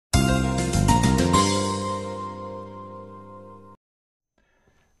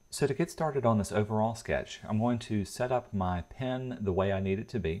So to get started on this overall sketch, I'm going to set up my pen the way I need it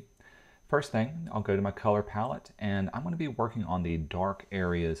to be. First thing, I'll go to my color palette and I'm going to be working on the dark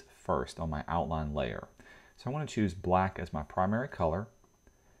areas first on my outline layer. So I'm going to choose black as my primary color.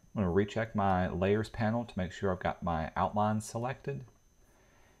 I'm going to recheck my layers panel to make sure I've got my outline selected.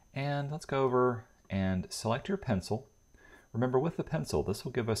 And let's go over and select your pencil. Remember, with the pencil, this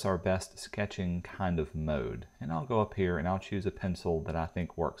will give us our best sketching kind of mode. And I'll go up here and I'll choose a pencil that I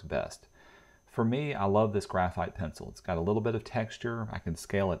think works best. For me, I love this graphite pencil. It's got a little bit of texture. I can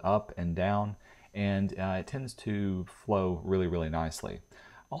scale it up and down, and it tends to flow really, really nicely.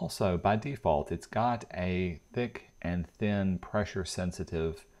 Also, by default, it's got a thick and thin pressure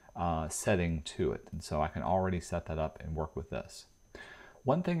sensitive setting to it. And so I can already set that up and work with this.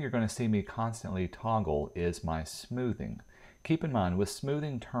 One thing you're going to see me constantly toggle is my smoothing. Keep in mind, with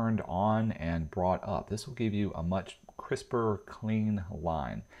smoothing turned on and brought up, this will give you a much crisper, clean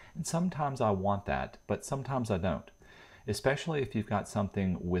line. And sometimes I want that, but sometimes I don't. Especially if you've got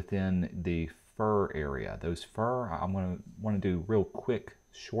something within the fur area. Those fur, I'm going to want to do real quick,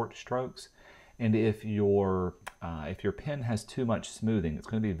 short strokes. And if your pen has too much smoothing, it's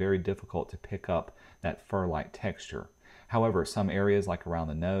going to be very difficult to pick up that fur-like texture. However, some areas like around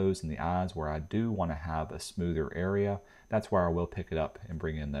the nose and the eyes where I do want to have a smoother area, that's where I will pick it up and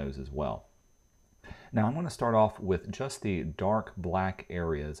bring in those as well. Now I'm going to start off with just the dark black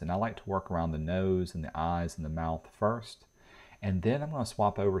areas, and I like to work around the nose and the eyes and the mouth first. And then I'm going to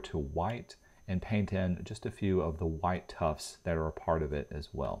swap over to white and paint in just a few of the white tufts that are a part of it as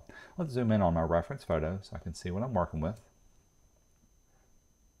well. Let's zoom in on my reference photo so I can see what I'm working with.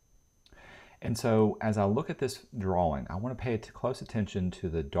 And so as I look at this drawing, I want to pay close attention to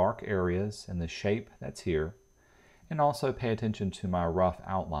the dark areas and the shape that's here, and also pay attention to my rough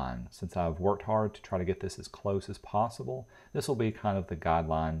outline. Since I've worked hard to try to get this as close as possible, this will be kind of the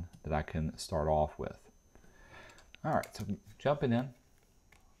guideline that I can start off with. All right, so jumping in,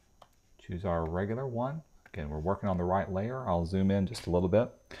 choose our regular one. Again, we're working on the right layer. I'll zoom in just a little bit.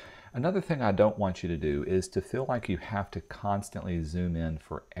 Another thing I don't want you to do is to feel like you have to constantly zoom in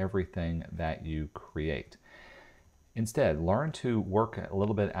for everything that you create. Instead, learn to work a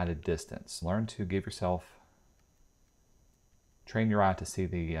little bit at a distance. Learn to give yourself, train your eye to see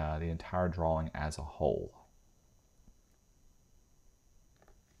the entire drawing as a whole.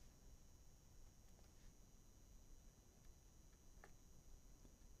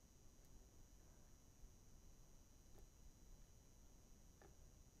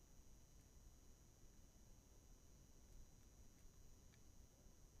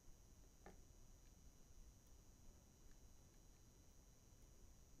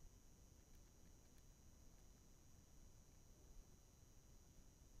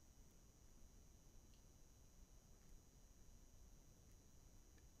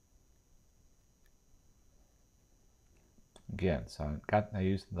 Again, so I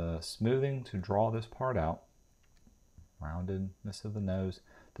used the smoothing to draw this part out. Roundedness of the nose.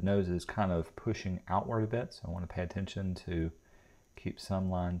 The nose is kind of pushing outward a bit, so I want to pay attention to keep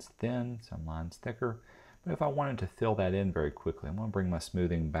some lines thin, some lines thicker. But if I wanted to fill that in very quickly, I'm going to bring my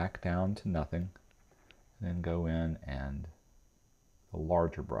smoothing back down to nothing, and then go in and a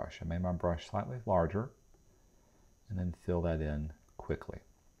larger brush. I made my brush slightly larger, and then fill that in quickly.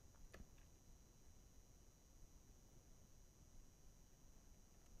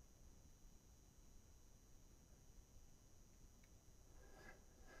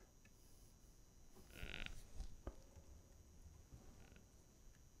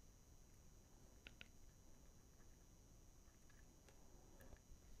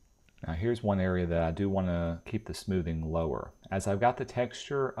 Now here's one area that I do want to keep the smoothing lower. As I've got the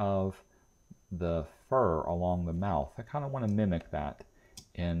texture of the fur along the mouth, I kind of want to mimic that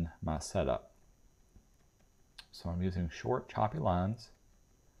in my setup. So I'm using short, choppy lines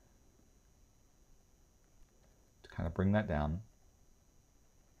to kind of bring that down.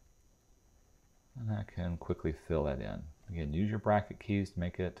 And I can quickly fill that in. Again, use your bracket keys to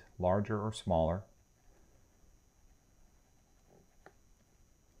make it larger or smaller.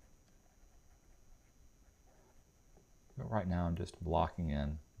 But right now I'm just blocking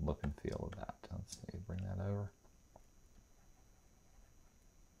in look and feel of that. Let's see, bring that over.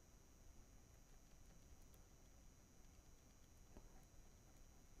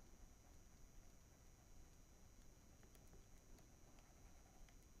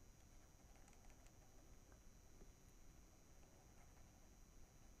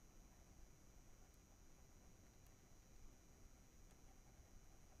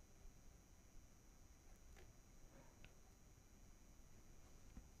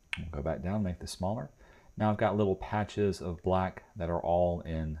 Go back down, make this smaller. Now I've got little patches of black that are all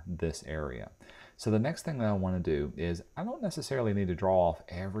in this area. So the next thing that I want to do is, I don't necessarily need to draw off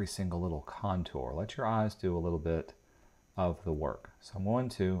every single little contour. Let your eyes do a little bit of the work. So I'm going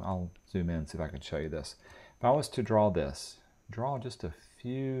to, I'll zoom in and see if I can show you this. If I was to draw this, draw just a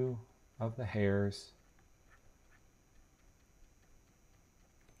few of the hairs.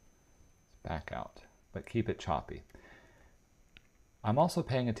 Back out, but keep it choppy. I'm also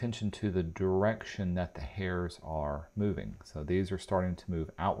paying attention to the direction that the hairs are moving. So these are starting to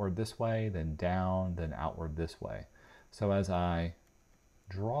move outward this way, then down, then outward this way. So as I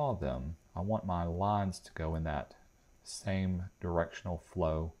draw them, I want my lines to go in that same directional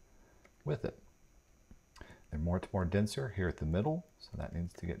flow with it. They're much more denser here at the middle, so that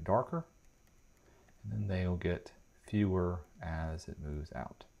needs to get darker. And then they'll get fewer as it moves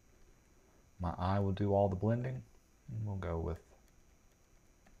out. My eye will do all the blending, and we'll go with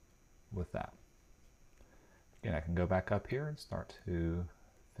that. Again, I can go back up here and start to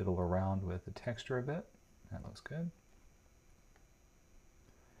fiddle around with the texture a bit. That looks good.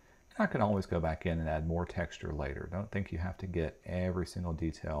 I can always go back in and add more texture later. Don't think you have to get every single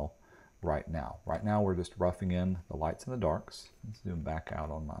detail right now. Right now we're just roughing in the lights and the darks. Let's zoom back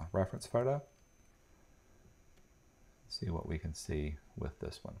out on my reference photo. See what we can see with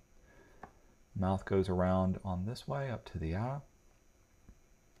this one. Mouth goes around on this way up to the eye.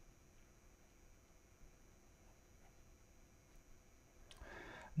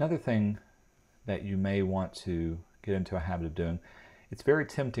 Another thing that you may want to get into a habit of doing, it's very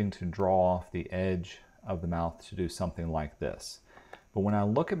tempting to draw off the edge of the mouth to do something like this. But when I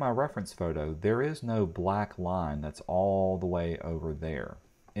look at my reference photo, there is no black line that's all the way over there.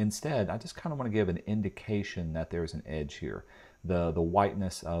 Instead, I just kind of want to give an indication that there's an edge here. The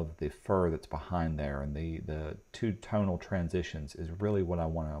whiteness of the fur that's behind there and the two tonal transitions is really what I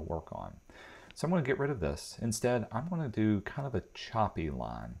want to work on. So I'm going to get rid of this. Instead, I'm going to do kind of a choppy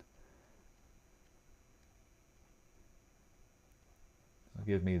line. It'll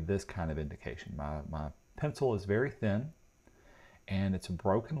give me this kind of indication. My pencil is very thin and it's a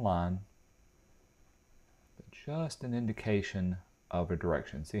broken line, but just an indication of a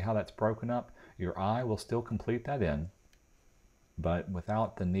direction. See how that's broken up? Your eye will still complete that in, but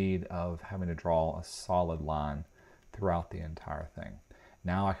without the need of having to draw a solid line throughout the entire thing.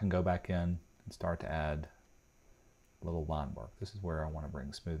 Now I can go back in and start to add a little line work. This is where I want to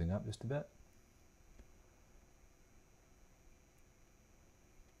bring smoothing up just a bit.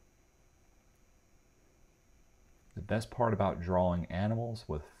 The best part about drawing animals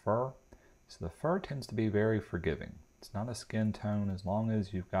with fur is the fur tends to be very forgiving. It's not a skin tone. As long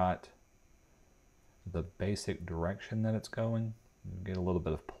as you've got the basic direction that it's going, you get a little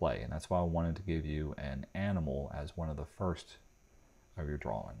bit of play. And that's why I wanted to give you an animal as one of the first of your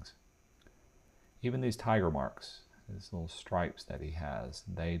drawings. Even these tiger marks, these little stripes that he has,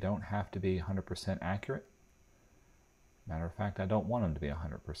 they don't have to be 100% accurate. Matter of fact, I don't want them to be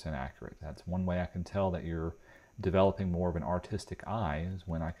 100% accurate. That's one way I can tell that you're developing more of an artistic eye, is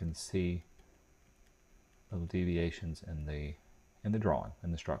when I can see little deviations in the drawing,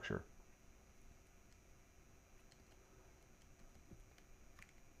 in the structure.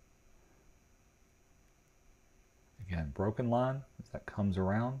 Again, broken line as that comes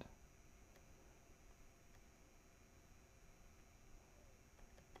around.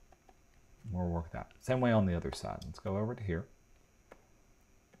 More work that. Same way on the other side. Let's go over to here.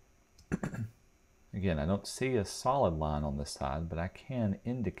 Again, I don't see a solid line on this side, but I can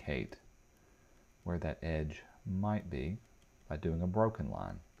indicate where that edge might be by doing a broken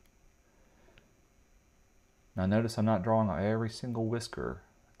line. Now notice I'm not drawing on every single whisker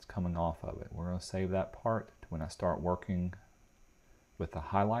that's coming off of it. We're going to save that part to when I start working with the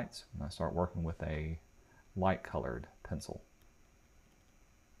highlights, when I start working with a light colored pencil.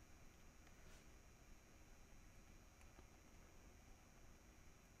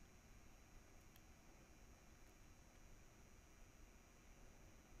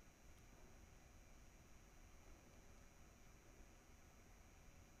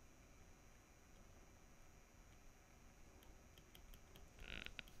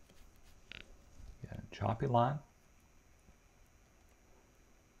 Choppy line.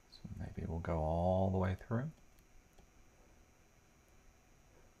 So maybe we'll go all the way through.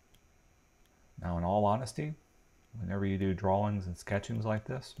 Now, in all honesty, whenever you do drawings and sketchings like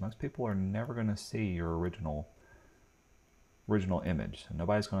this, most people are never going to see your original image. So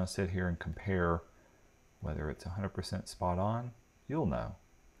nobody's going to sit here and compare whether it's 100% spot on. You'll know.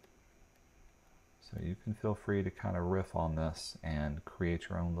 So you can feel free to kind of riff on this and create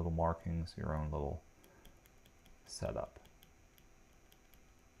your own little markings, your own little setup.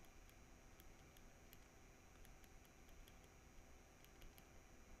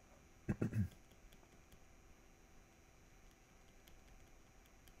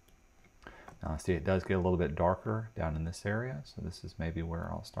 Now see it does get a little bit darker down in this area, so this is maybe where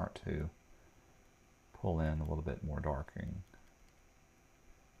I'll start to pull in a little bit more darkening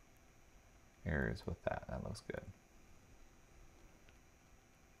areas with that. That looks good.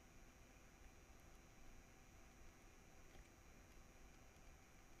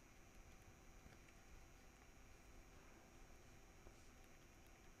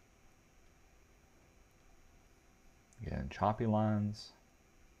 Again, choppy lines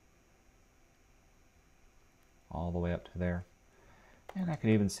all the way up to there. And I can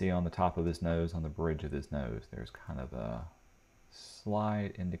even see on the top of his nose, on the bridge of his nose, there's kind of a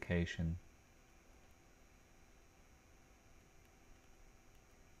slight indication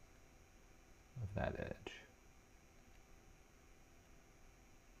of that edge.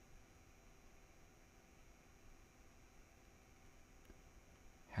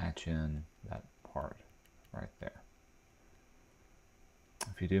 Hatch in that part right there.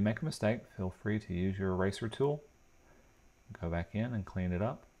 If you do make a mistake, feel free to use your eraser tool. Go back in and clean it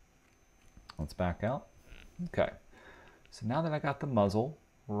up. Let's back out. Okay, so now that I got the muzzle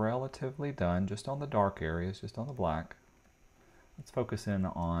relatively done, just on the dark areas, just on the black, let's focus in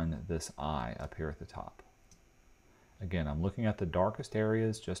on this eye up here at the top. Again, I'm looking at the darkest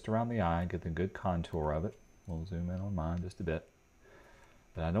areas just around the eye, get the good contour of it. We'll zoom in on mine just a bit.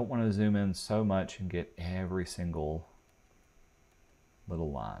 But I don't want to zoom in so much and get every single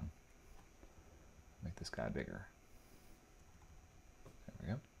little line. Make this guy bigger. There we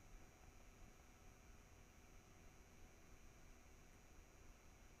go.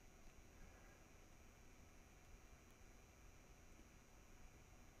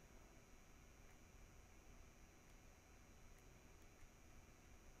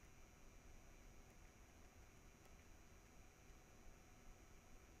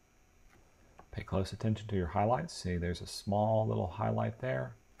 Pay close attention to your highlights. See, there's a small little highlight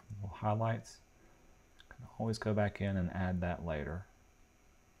there. Little highlights. Can always go back in and add that later.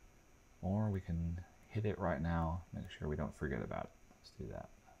 Or we can hit it right now, make sure we don't forget about it. Let's do that.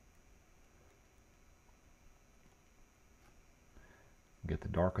 Get the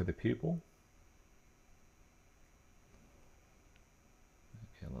darker the pupil.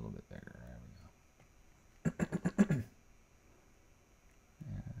 Make it a little bit bigger. There we go.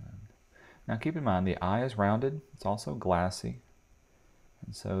 Now keep in mind the eye is rounded, it's also glassy,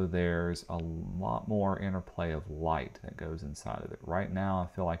 and so there's a lot more interplay of light that goes inside of it. Right now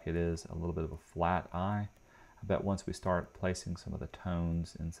I feel like it is a little bit of a flat eye. I bet once we start placing some of the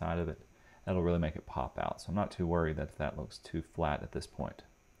tones inside of it, that'll really make it pop out. So I'm not too worried that that looks too flat at this point.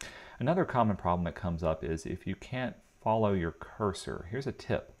 Another common problem that comes up is if you can't follow your cursor. Here's a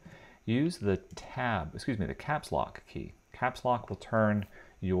tip. Use the the caps lock key. Caps lock will turn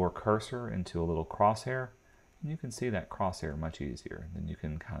your cursor into a little crosshair, and you can see that crosshair much easier. Then you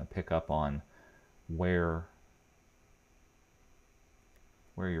can kind of pick up on where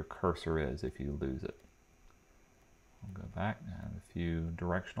your cursor is if you lose it. I'll go back and have a few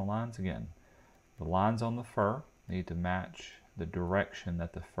directional lines again. The lines on the fur need to match the direction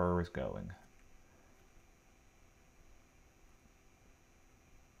that the fur is going.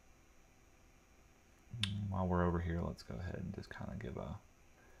 While we're over here, let's go ahead and just kind of give a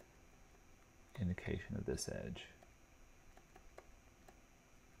indication of this edge.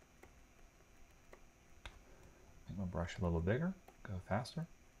 Make my brush a little bigger, go faster.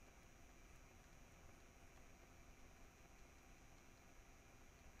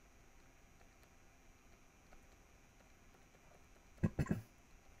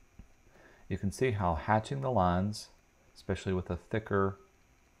 You can see how hatching the lines, especially with a thicker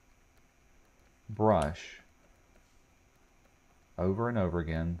brush, over and over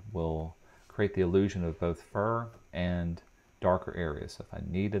again, will create the illusion of both fur and darker areas. So if I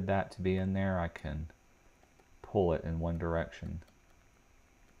needed that to be in there, I can pull it in one direction.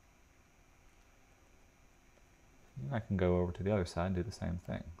 And I can go over to the other side and do the same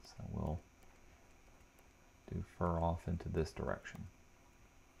thing. So we'll do fur off into this direction.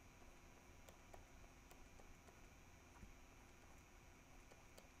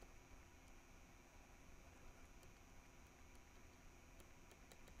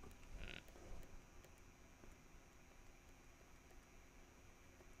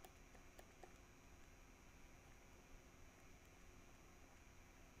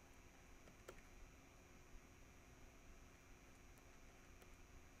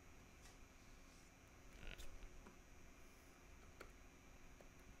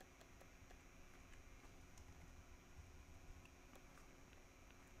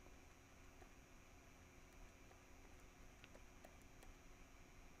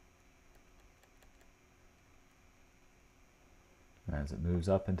 And as it moves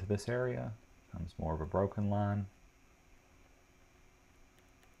up into this area, Comes more of a broken line.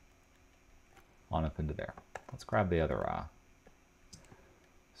 On up into there. Let's grab the other eye.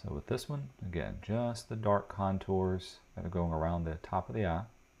 So with this one, again, just the dark contours that are going around the top of the eye.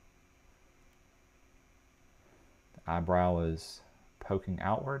 The eyebrow is poking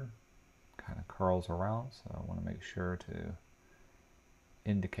outward, kind of curls around, so I want to make sure to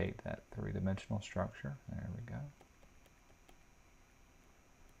indicate that three-dimensional structure. There we go.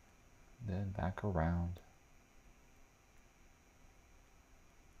 Then back around.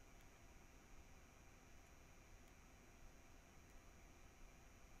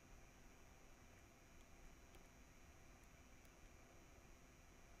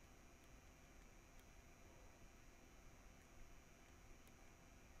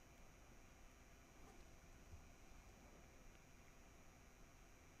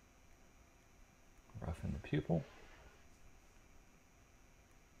 Roughen the pupil.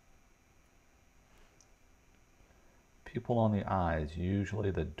 Pupil on the eye is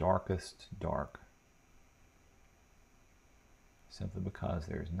usually the darkest dark, simply because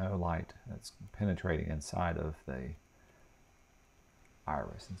there's no light that's penetrating inside of the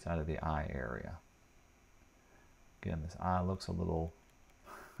iris, inside of the eye area. Again, this eye looks a little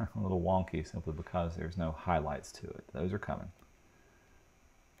a little wonky simply because there's no highlights to it. Those are coming.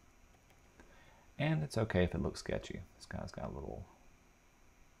 And it's okay if it looks sketchy. This guy's got a little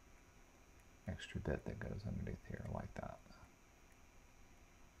extra bit that goes underneath here like that.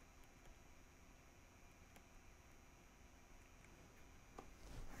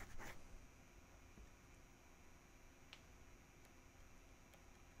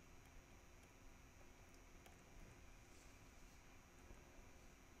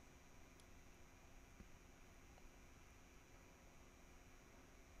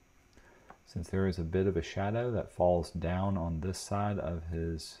 Since there is a bit of a shadow that falls down on this side of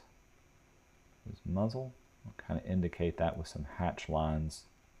his muzzle, I'll kind of indicate that with some hatch lines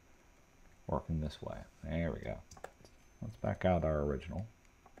working this way. There we go. Let's back out our original.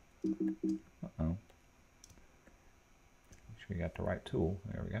 Uh-oh. Make sure we got the right tool.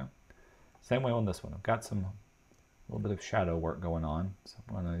 There we go. Same way on this one. I've got a little bit of shadow work going on, so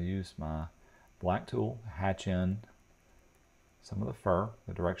I'm going to use my black tool, hatch in some of the fur,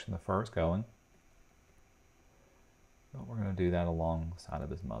 the direction the fur is going. But we're going to do that along the side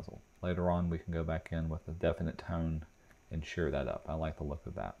of his muzzle. Later on we can go back in with a definite tone and shear that up. I like the look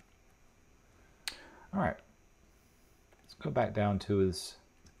of that. Alright, let's go back down to his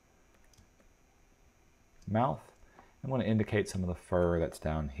mouth. I'm going to indicate some of the fur that's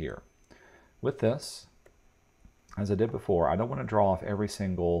down here. With this, as I did before, I don't want to draw off every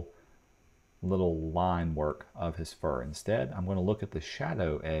single little line work of his fur. Instead, I'm going to look at the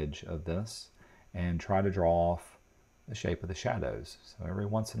shadow edge of this and try to draw off the shape of the shadows. So every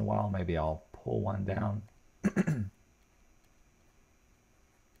once in a while, maybe I'll pull one down. I'm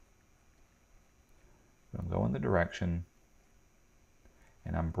going the direction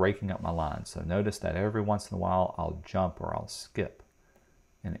and I'm breaking up my lines. So notice that every once in a while, I'll jump or I'll skip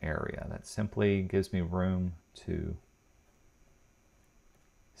an area. That simply gives me room to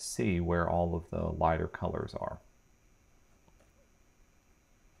see where all of the lighter colors are.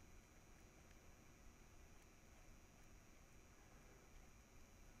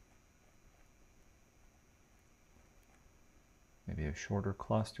 Maybe a shorter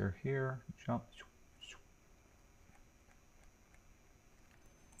cluster here, jump.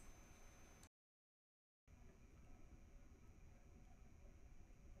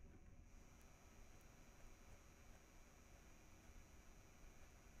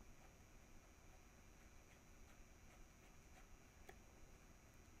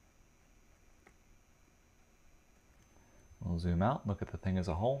 We'll zoom out, look at the thing as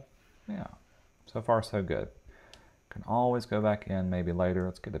a whole. Yeah, so far so good. Can always go back in maybe later.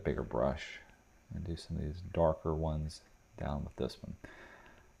 Let's get a bigger brush and do some of these darker ones down with this one.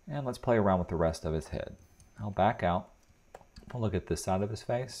 And let's play around with the rest of his head. I'll back out. I'll look at this side of his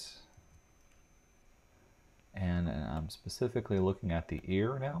face. And I'm specifically looking at the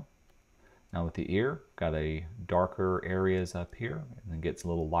ear now. Now with the ear, got a darker areas up here and then gets a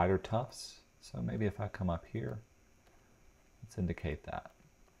little lighter tufts. So maybe if I come up here, let's indicate that.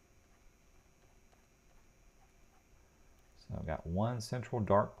 So I've got one central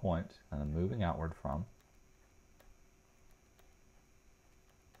dark point and I'm moving outward from.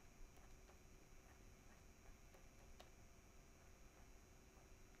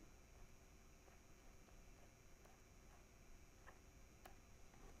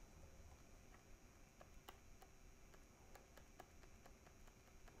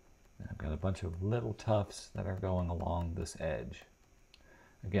 And I've got a bunch of little tufts that are going along this edge.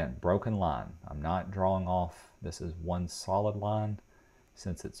 Again, broken line. I'm not drawing off. This is one solid line.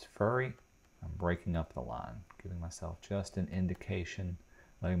 Since it's furry, I'm breaking up the line, giving myself just an indication,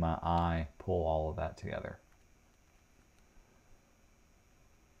 letting my eye pull all of that together.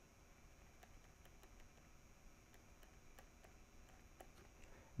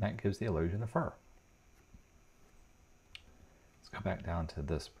 And that gives the illusion of fur. Let's go back down to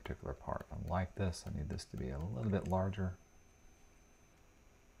this particular part. I like this. I need this to be a little bit larger.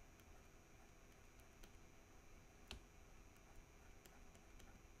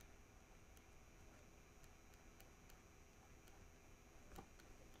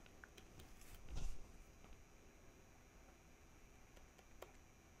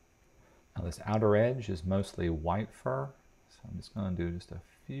 Now this outer edge is mostly white fur, so I'm just going to do just a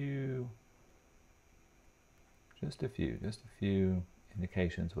few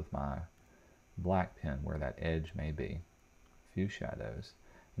indications with my black pen where that edge may be, a few shadows,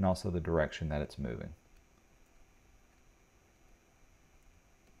 and also the direction that it's moving.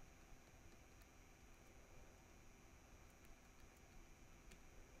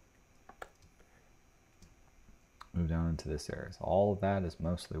 Move down into this area. So all of that is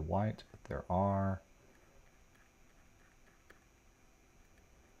mostly white, but there are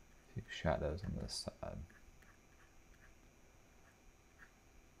a few shadows on this side.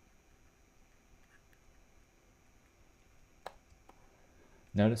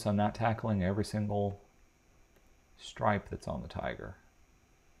 Notice I'm not tackling every single stripe that's on the tiger.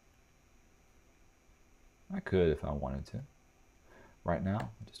 I could if I wanted to. Right now,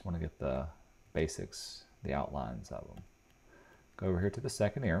 I just want to get the basics, the outlines of them. Go over here to the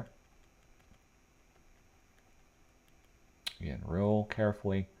second ear. Again, real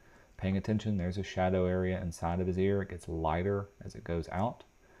carefully paying attention. There's a shadow area inside of his ear. It gets lighter as it goes out.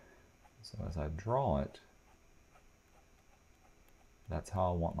 So as I draw it, that's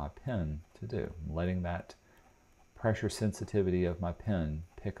how I want my pen to do. I'm letting that pressure sensitivity of my pen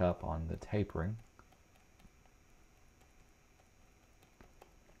pick up on the tapering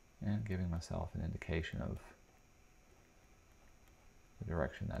and giving myself an indication of the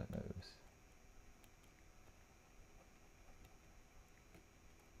direction that it moves.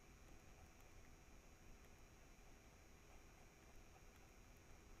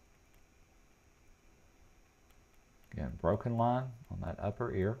 Again, broken line on that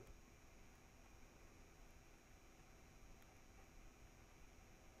upper ear.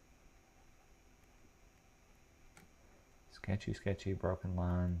 Sketchy broken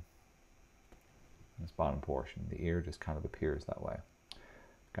line. This bottom portion, the ear just kind of appears that way.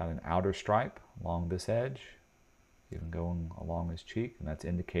 Got an outer stripe along this edge, even going along his cheek, and that's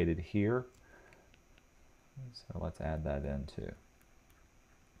indicated here. So let's add that in too.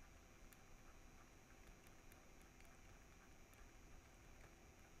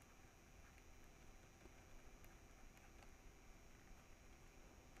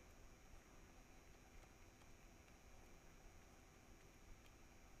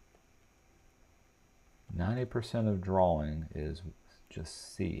 %90 of drawing is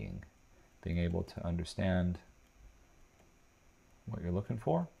just seeing, being able to understand what you're looking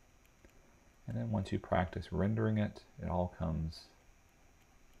for. And then once you practice rendering it, it all comes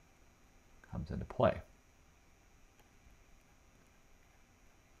into play.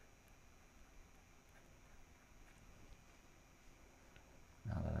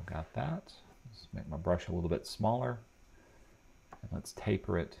 Now that I've got that, let's make my brush a little bit smaller, and let's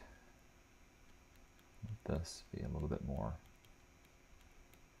taper it. Let this be a little bit more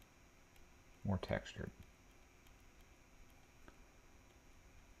textured.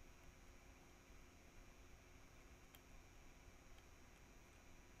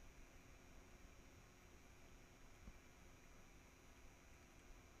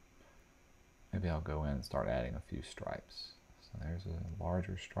 Maybe I'll go in and start adding a few stripes. So there's a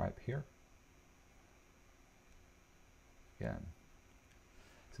larger stripe here. Again,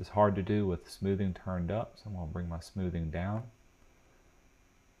 this is hard to do with smoothing turned up, so I'm going to bring my smoothing down.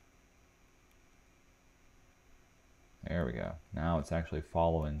 There we go. Now it's actually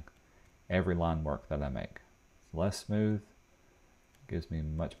following every line work that I make. It's less smooth, gives me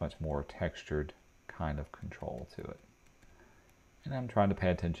much more textured kind of control to it. And I'm trying to pay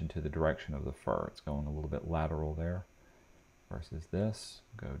attention to the direction of the fur. It's going a little bit lateral there versus this.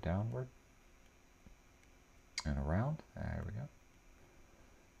 Go downward and around. There we go.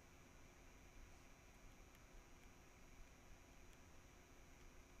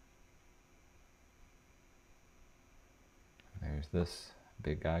 There's this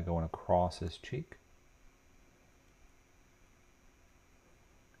big guy going across his cheek.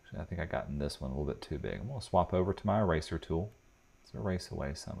 Actually, I think I gotten this one a little bit too big. I'm going to swap over to my eraser tool. Let's erase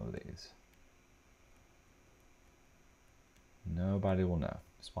away some of these. Nobody will know.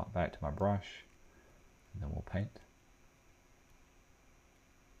 Swap back to my brush, and then we'll paint.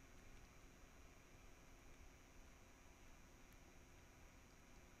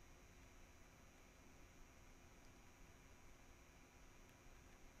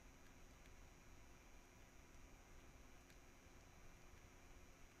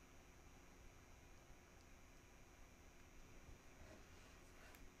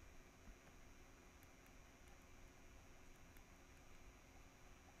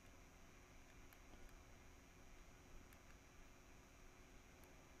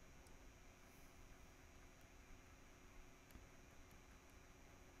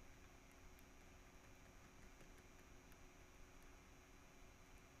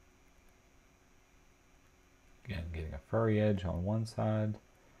 Again, getting a furry edge on one side,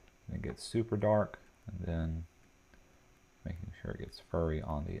 and it gets super dark, and then making sure it gets furry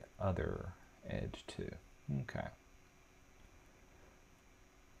on the other edge too. Okay.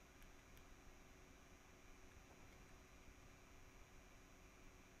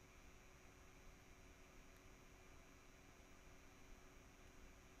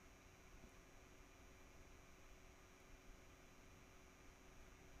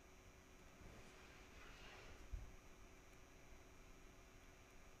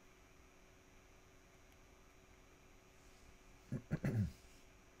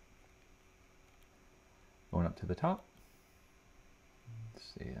 Going up to the top. Let's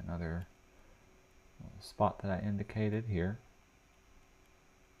see, another little spot that I indicated here.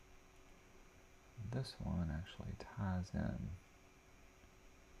 This one actually ties in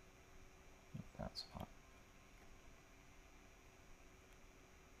with that spot.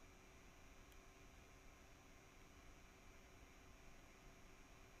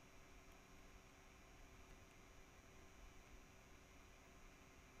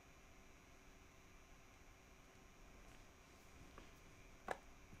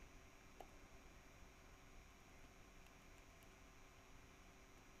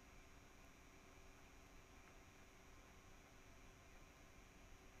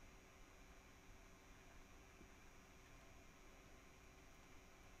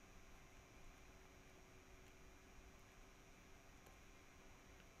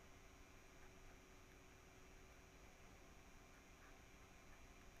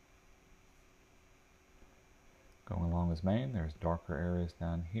 Going along his mane, there's darker areas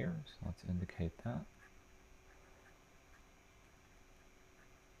down here, so let's indicate that.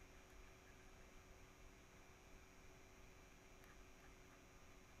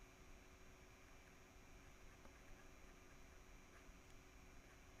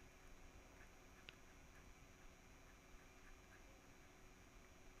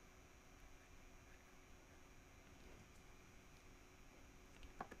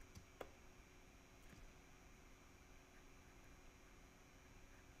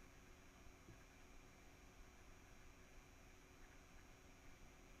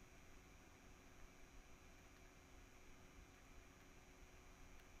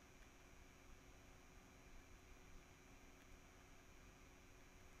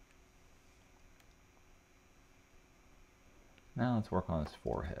 Now let's work on his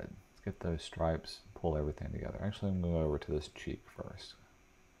forehead. Let's get those stripes, pull everything together. Actually, I'm going to go over to this cheek first.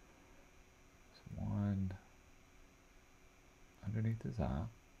 So one underneath his eye.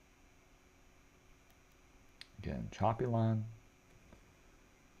 Again, choppy line.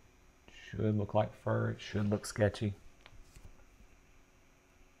 Should look like fur. It should look sketchy.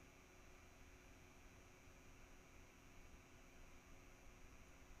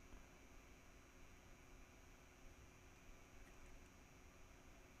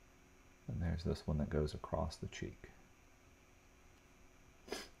 And there's this one that goes across the cheek.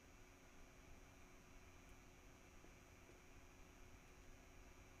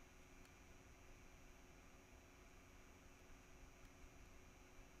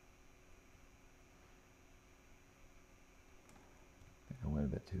 I went a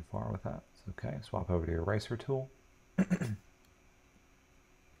bit too far with that. It's okay. Swap over to your eraser tool.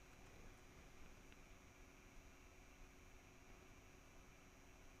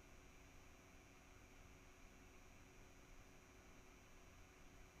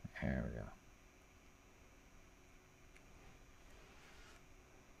 There we go.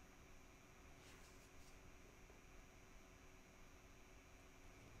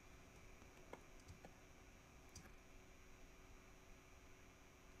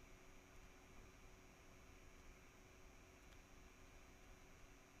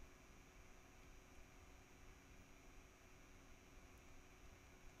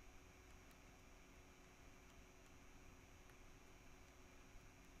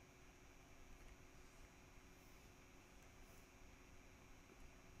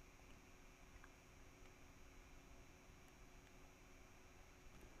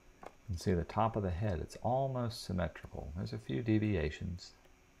 And see the top of the head, it's almost symmetrical. There's a few deviations.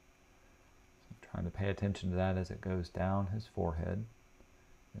 So I'm trying to pay attention to that as it goes down his forehead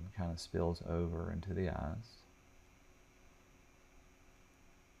and kind of spills over into the eyes.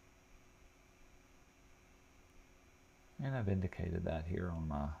 And I've indicated that here on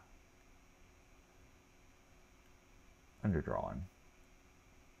my underdrawing.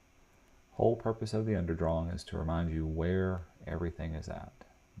 Whole purpose of the underdrawing is to remind you where everything is at.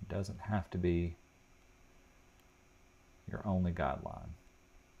 It doesn't have to be your only guideline.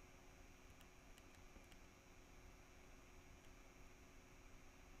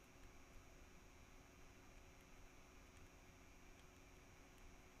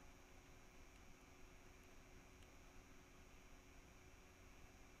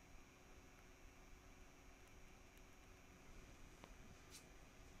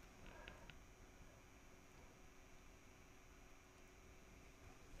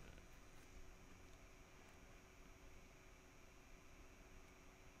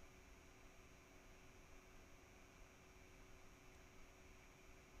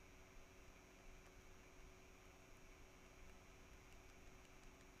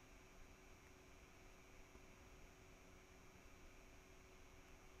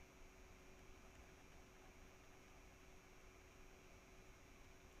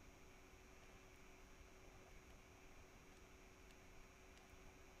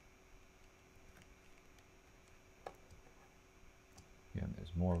 Again,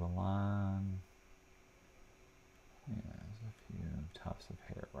 there's more of a line. Yeah, there's a few tufts of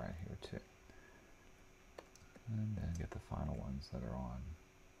hair right here too. And then get the final ones that are on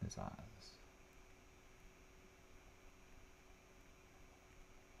his eyes.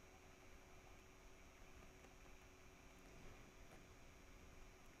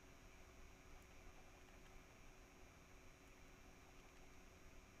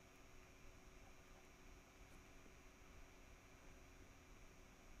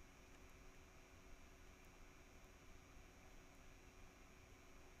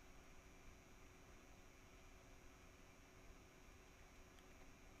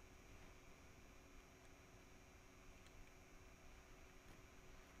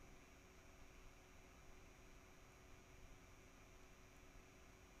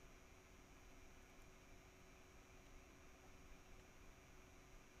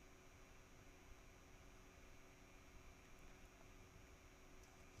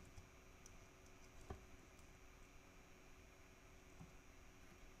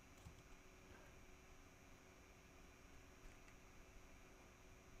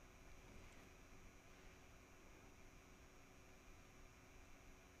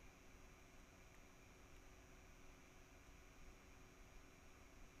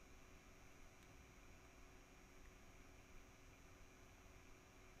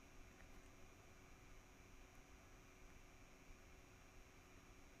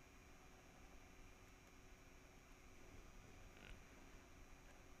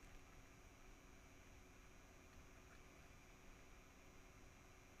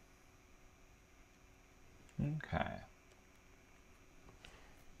 Okay.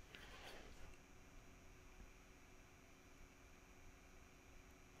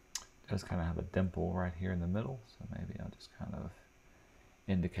 Does kind of have a dimple right here in the middle, so maybe I'll just kind of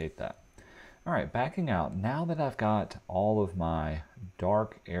indicate that. All right, backing out. Now that I've got all of my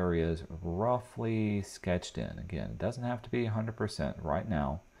dark areas roughly sketched in, again, it doesn't have to be 100% right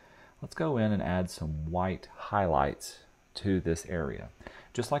now. Let's go in and add some white highlights to this area.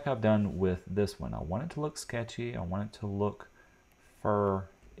 Just like I've done with this one. I want it to look sketchy. I want it to look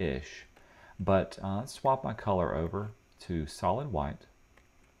fur-ish. But let's swap my color over to solid white.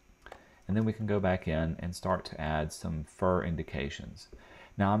 And then we can go back in and start to add some fur indications.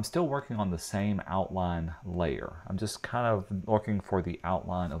 Now I'm still working on the same outline layer. I'm just kind of looking for the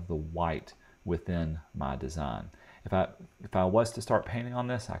outline of the white within my design. If I was to start painting on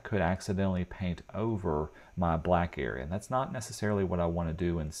this, I could accidentally paint over my black area. And that's not necessarily what I want to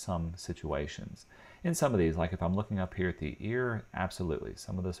do in some situations. In some of these, like if I'm looking up here at the ear, absolutely.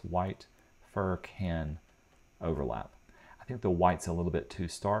 Some of this white fur can overlap. I think the white's a little bit too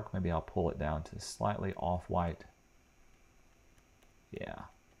stark. Maybe I'll pull it down to slightly off-white. Yeah.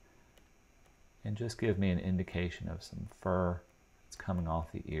 And just give me an indication of some fur that's coming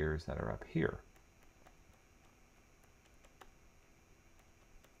off the ears that are up here.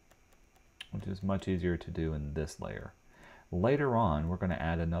 Which is much easier to do in this layer. Later on, we're going to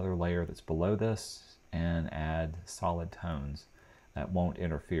add another layer that's below this and add solid tones that won't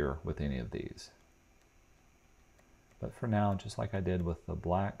interfere with any of these. But for now, just like I did with the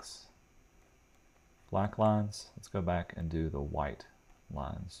black lines, let's go back and do the white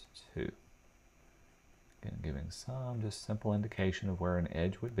lines 2. Again, giving some just simple indication of where an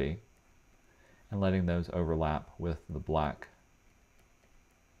edge would be and letting those overlap with the black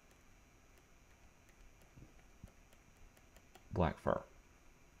fur.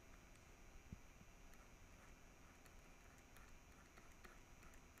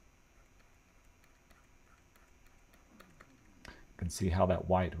 You can see how that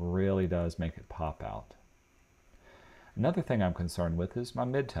white really does make it pop out. Another thing I'm concerned with is my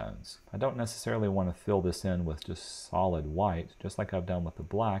midtones. I don't necessarily want to fill this in with just solid white. Just like I've done with the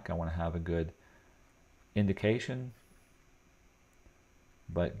black, I want to have a good indication,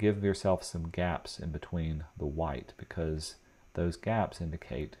 but give yourself some gaps in between the white because those gaps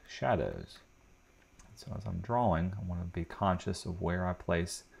indicate shadows. So as I'm drawing, I want to be conscious of where I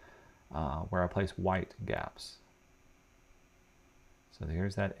place white gaps. So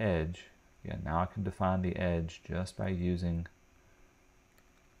here's that edge. Again, now I can define the edge just by using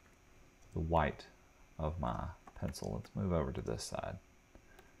the white of my pencil. Let's move over to this side.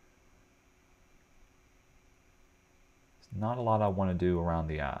 There's not a lot I want to do around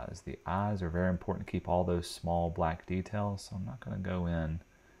the eyes. The eyes are very important to keep all those small black details, so I'm not going to go in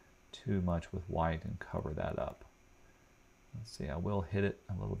too much with white and cover that up. Let's see, I will hit it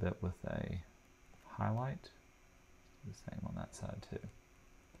a little bit with a highlight. Do the same on that side too.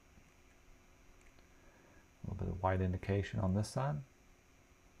 A little bit of white indication on this side.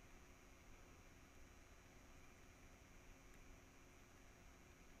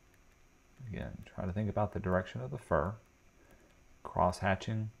 Again, try to think about the direction of the fur,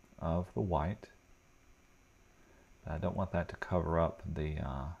 cross-hatching of the white. But I don't want that to cover up the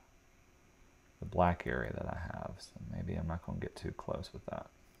black area that I have, so maybe I'm not going to get too close with that.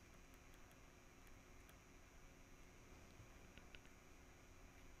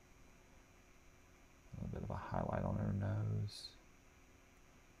 A little bit of a highlight on her nose.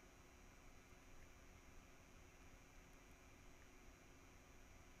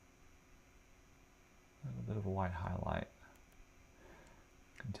 A little bit of a white highlight.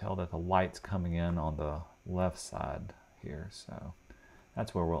 You can tell that the light's coming in on the left side here, so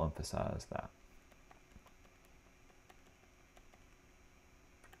that's where we'll emphasize that.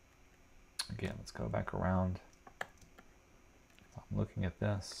 Again, let's go back around. I'm looking at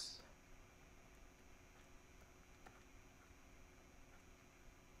this.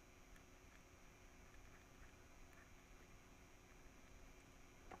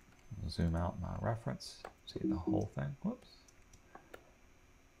 Zoom out my reference, see the whole thing. Whoops.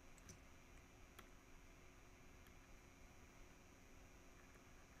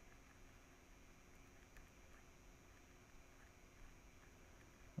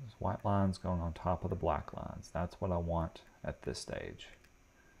 Those white lines going on top of the black lines. That's what I want at this stage.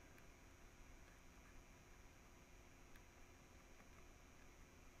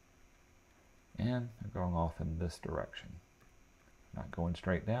 And they're going off in this direction. Not going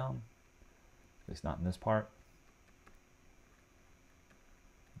straight down. At least not in this part.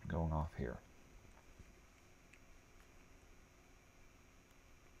 Going off here.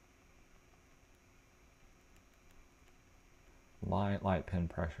 Light pen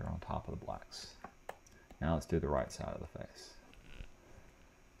pressure on top of the blacks. Now let's do the right side of the face.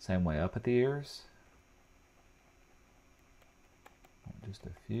 Same way up at the ears. Just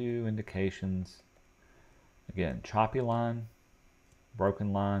a few indications. Again, choppy line,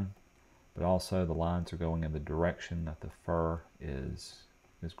 broken line, but also the lines are going in the direction that the fur is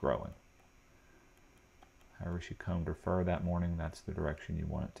growing. However she combed her fur that morning, that's the direction you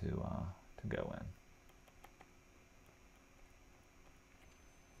want it to go in.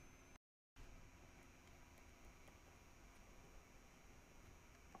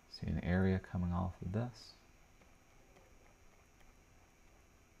 See an area coming off of this.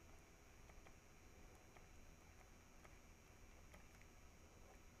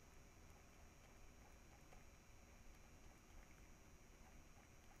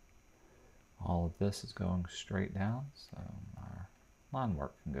 All of this is going straight down, so our line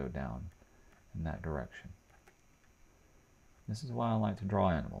work can go down in that direction. This is why I like to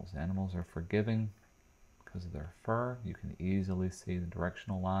draw animals. Animals are forgiving because of their fur. You can easily see the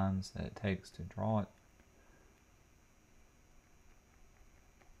directional lines that it takes to draw it.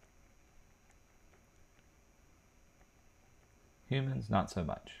 Humans, not so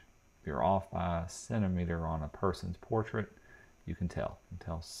much. If you're off by a centimeter on a person's portrait, you can tell. You can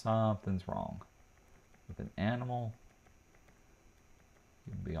tell something's wrong. With an animal,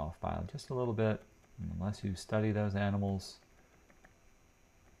 you can be off by just a little bit. And unless you study those animals,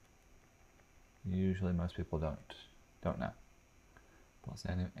 usually most people don't know. Plus,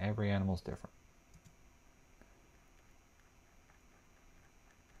 every animal's different.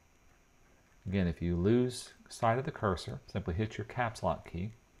 Again, if you lose sight of the cursor, simply hit your caps lock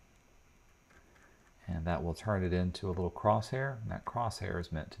key, and that will turn it into a little crosshair. And that crosshair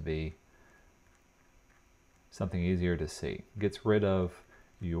is meant to be something easier to see. It gets rid of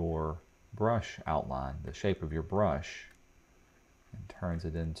your brush outline, the shape of your brush, and turns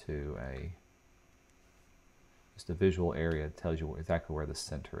it into just a visual area that tells you exactly where the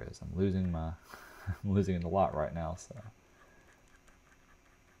center is. I'm losing I'm losing it a lot right now, so.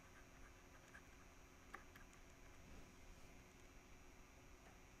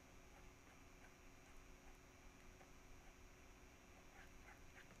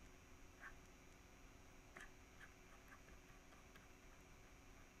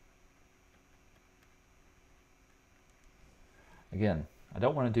 Again, I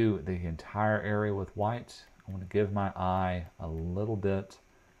don't want to do the entire area with white. I want to give my eye a little bit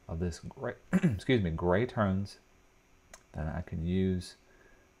of this gray, excuse me, gray tones that I can use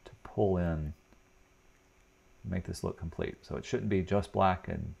to pull in, make this look complete. So it shouldn't be just black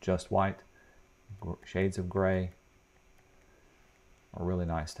and just white. Shades of gray are really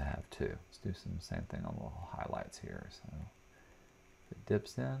nice to have too. Let's do some same thing on the little highlights here. So if it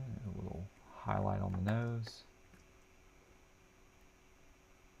dips in, a little highlight on the nose.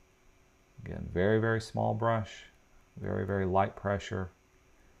 Again, very, very small brush, very, very light pressure,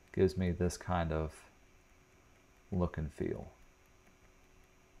 gives me this kind of look and feel.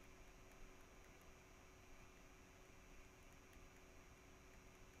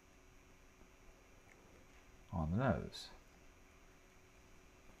 On the nose.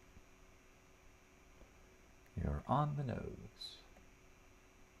 You're on the nose.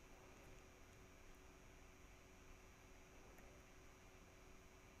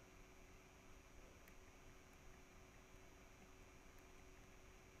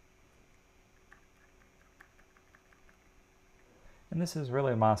 And this is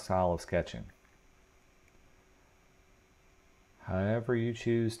really my style of sketching. However you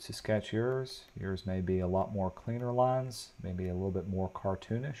choose to sketch yours may be a lot more cleaner lines, maybe a little bit more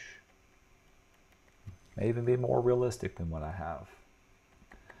cartoonish, may even be more realistic than what I have.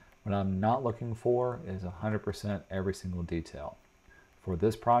 What I'm not looking for is 100% every single detail. For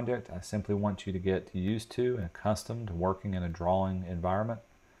this project, I simply want you to get used to and accustomed to working in a drawing environment,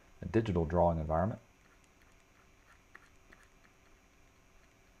 a digital drawing environment.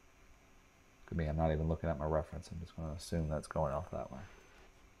 Could be I'm not even looking at my reference. I'm just going to assume that's going off that way.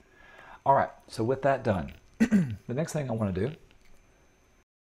 All right, so with that done, the next thing I want to do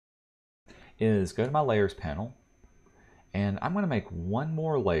is go to my layers panel, and I'm going to make one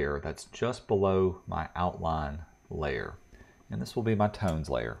more layer that's just below my outline layer. And this will be my tones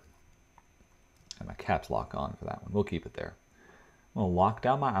layer. And my caps lock on for that one. We'll keep it there. I'm going to lock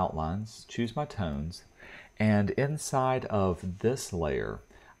down my outlines, choose my tones, and inside of this layer,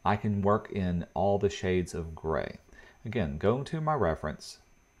 I can work in all the shades of gray. Again, going to my reference,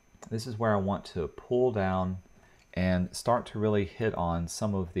 this is where I want to pull down and start to really hit on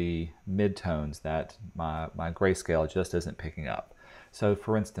some of the midtones that my grayscale just isn't picking up. So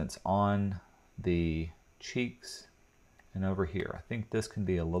for instance, on the cheeks and over here, I think this can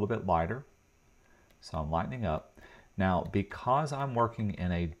be a little bit lighter. So I'm lightening up. Now, because I'm working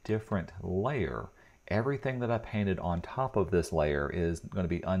in a different layer, everything that I painted on top of this layer is going to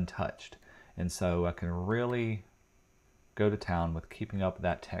be untouched. And so I can really go to town with keeping up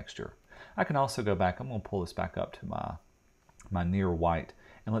that texture. I can also go back, I'm going to pull this back up to my near white,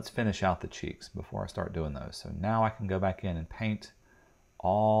 and let's finish out the cheeks before I start doing those. So now I can go back in and paint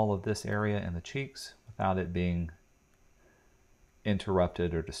all of this area in the cheeks without it being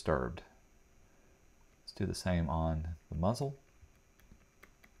interrupted or disturbed. Let's do the same on the muzzle.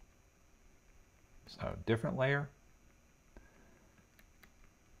 So different layer.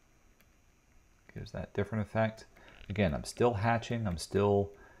 Gives that different effect. Again, I'm still hatching, I'm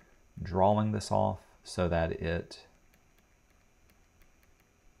still drawing this off so that it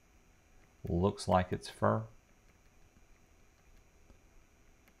looks like it's fur.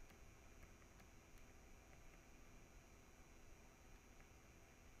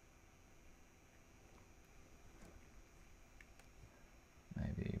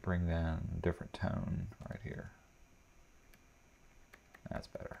 Maybe bring down a different tone right here. That's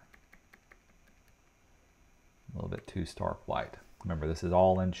better. A little bit too stark white. Remember, this is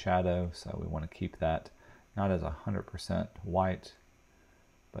all in shadow, so we want to keep that not as 100% white,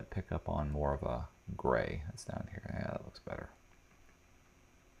 but pick up on more of a gray that's down here. Yeah, that looks better.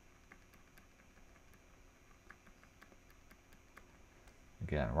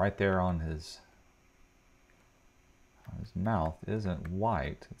 Again, right there on his mouth isn't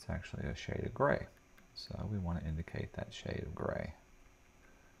white, it's actually a shade of gray. So we want to indicate that shade of gray.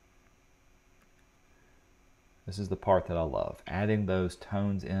 This is the part that I love. Adding those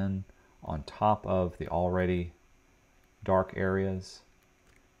tones in on top of the already dark areas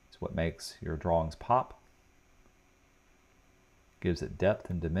is what makes your drawings pop. Gives it depth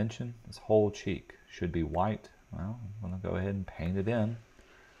and dimension. This whole cheek should be white. Well, I'm going to go ahead and paint it in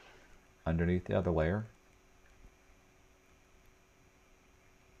underneath the other layer.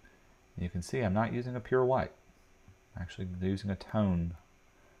 You can see I'm not using a pure white. I'm actually using a tone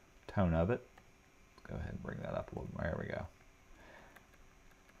of it. Let's go ahead and bring that up a little more. There we go.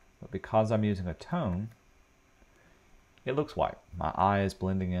 But because I'm using a tone, it looks white. My eye is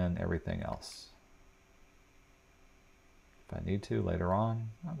blending in everything else. If I need to later on,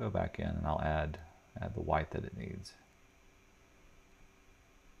 I'll go back in and I'll add the white that it needs.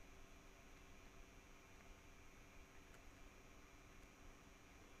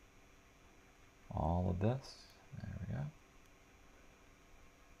 All of this. There we go.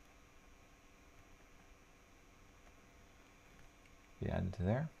 Be added to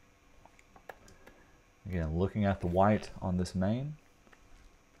there. Again, looking at the white on this mane.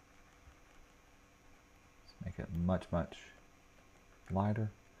 Let's make it much, much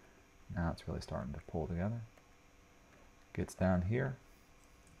lighter. Now it's really starting to pull together. Gets down here.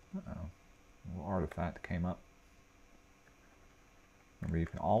 Uh-oh. A little artifact came up. Remember, you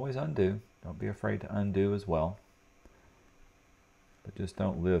can always undo. Don't be afraid to undo as well. But just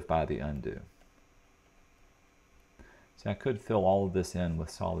don't live by the undo. See, I could fill all of this in with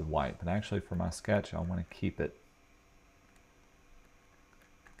solid white, but actually for my sketch, I want to keep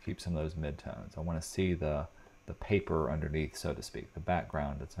some of those midtones. I want to see the paper underneath, so to speak, the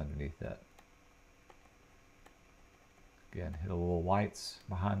background that's underneath it. Again, hit a little whites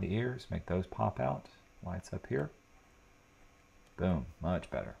behind the ears, make those pop out. Lights up here. Boom, much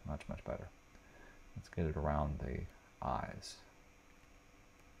better, much, much better. Let's get it around the eyes.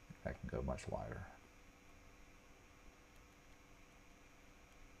 I can go much lighter.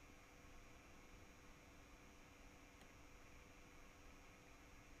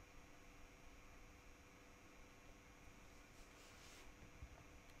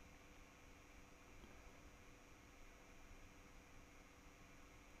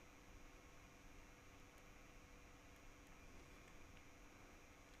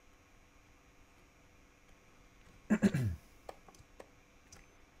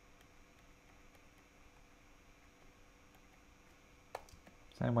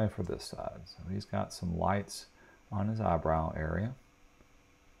 Same way for this side. So he's got some lights on his eyebrow area.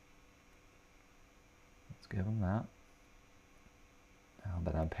 Let's give him that. Now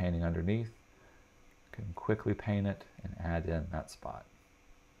that I'm painting underneath, I can quickly paint it and add in that spot.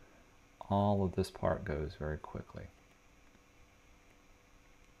 All of this part goes very quickly.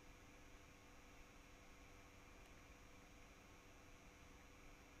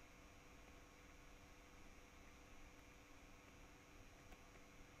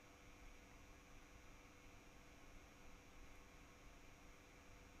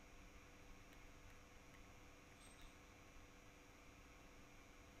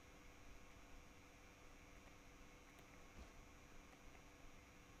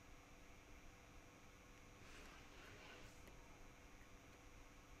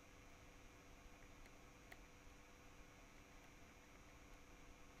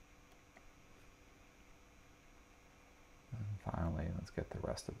 Finally, let's get the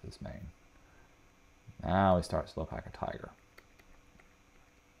rest of this mane. Now he starts to look like a tiger.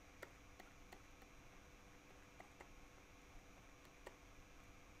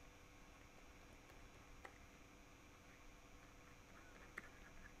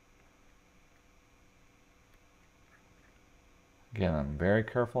 Again, I'm very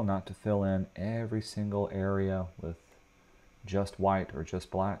careful not to fill in every single area with just white or just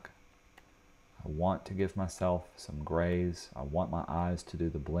black. I want to give myself some grays. I want my eyes to do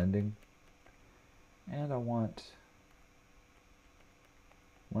the blending. And I want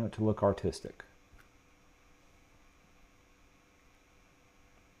it to look artistic.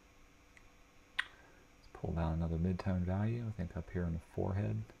 Let's pull down another midtone value, I think up here in the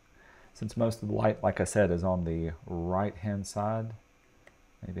forehead. Since most of the light, like I said, is on the right-hand side,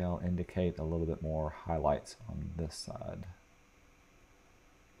 maybe I'll indicate a little bit more highlights on this side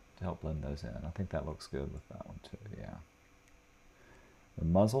to help blend those in. I think that looks good with that one too, yeah. The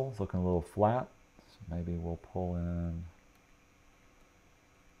muzzle is looking a little flat, so maybe we'll pull in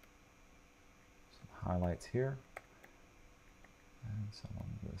some highlights here and some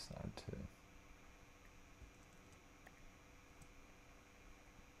on this side too.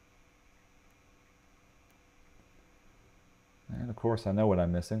 And of course I know what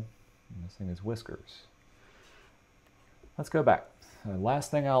I'm missing. I'm missing his whiskers. Let's go back. The last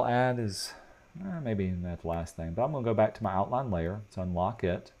thing I'll add is maybe that last thing, but I'm going to go back to my outline layer. Let's unlock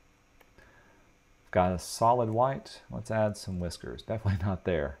it. Got a solid white. Let's add some whiskers. Definitely not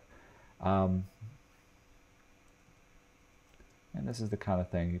there. And this is the kind of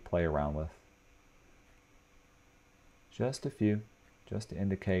thing you play around with. Just a few, just to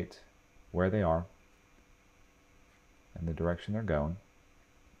indicate where they are and the direction they're going.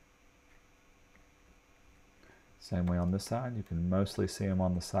 Same way on this side. You can mostly see them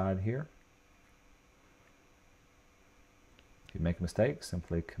on the side here. If you make a mistake,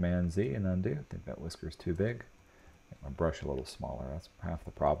 simply Command Z and undo. I think that whisker is too big. Make my brush a little smaller. That's half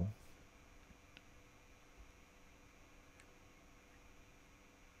the problem.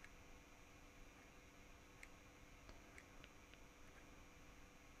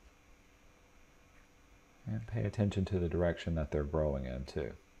 And pay attention to the direction that they're growing in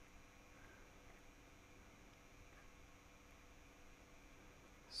too.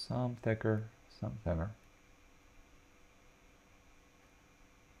 Some thicker, some thinner.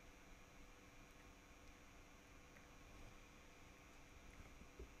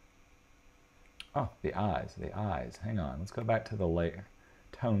 Oh, the eyes. Hang on, let's go back to the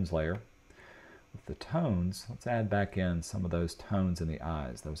tones layer. With the tones, let's add back in some of those tones in the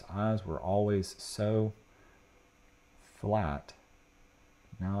eyes. Those eyes were always so flat.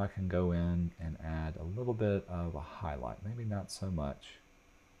 Now I can go in and add a little bit of a highlight, maybe not so much.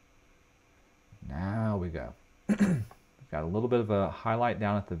 Now we go. We've got a little bit of a highlight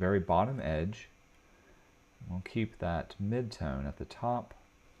down at the very bottom edge. We'll keep that mid-tone at the top,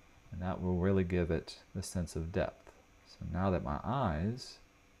 and that will really give it the sense of depth. So now that my eyes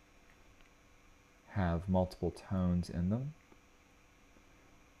have multiple tones in them,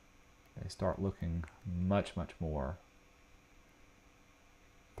 they start looking much, much more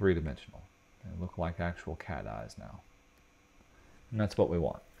three-dimensional. They look like actual cat eyes now. And that's what we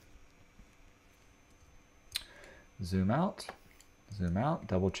want. Zoom out,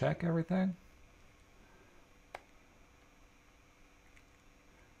 double check everything.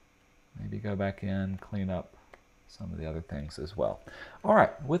 Maybe go back in, clean up some of the other things as well. All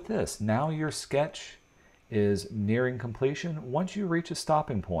right, with this, now your sketch is nearing completion. Once you reach a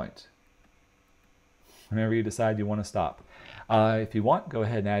stopping point, whenever you decide you want to stop, if you want, go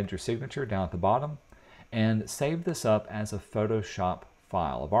ahead and add your signature down at the bottom and save this up as a Photoshop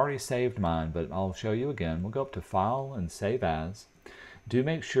file. I've already saved mine, but I'll show you again. We'll go up to File and Save As. Do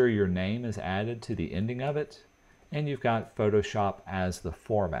make sure your name is added to the ending of it, and you've got Photoshop as the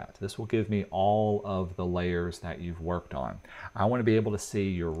format. This will give me all of the layers that you've worked on. I want to be able to see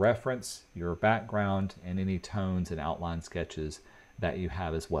your reference, your background, and any tones and outline sketches that you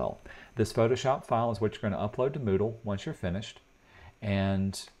have as well. This Photoshop file is what you're going to upload to Moodle once you're finished.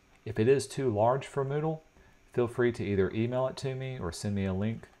 And if it is too large for Moodle, feel free to either email it to me or send me a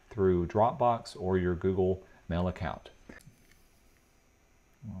link through Dropbox or your Google Mail account.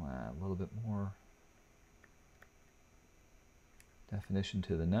 I'll add a little bit more definition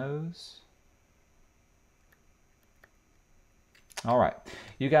to the nose. All right,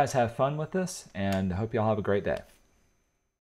 you guys have fun with this, and I hope y'all have a great day.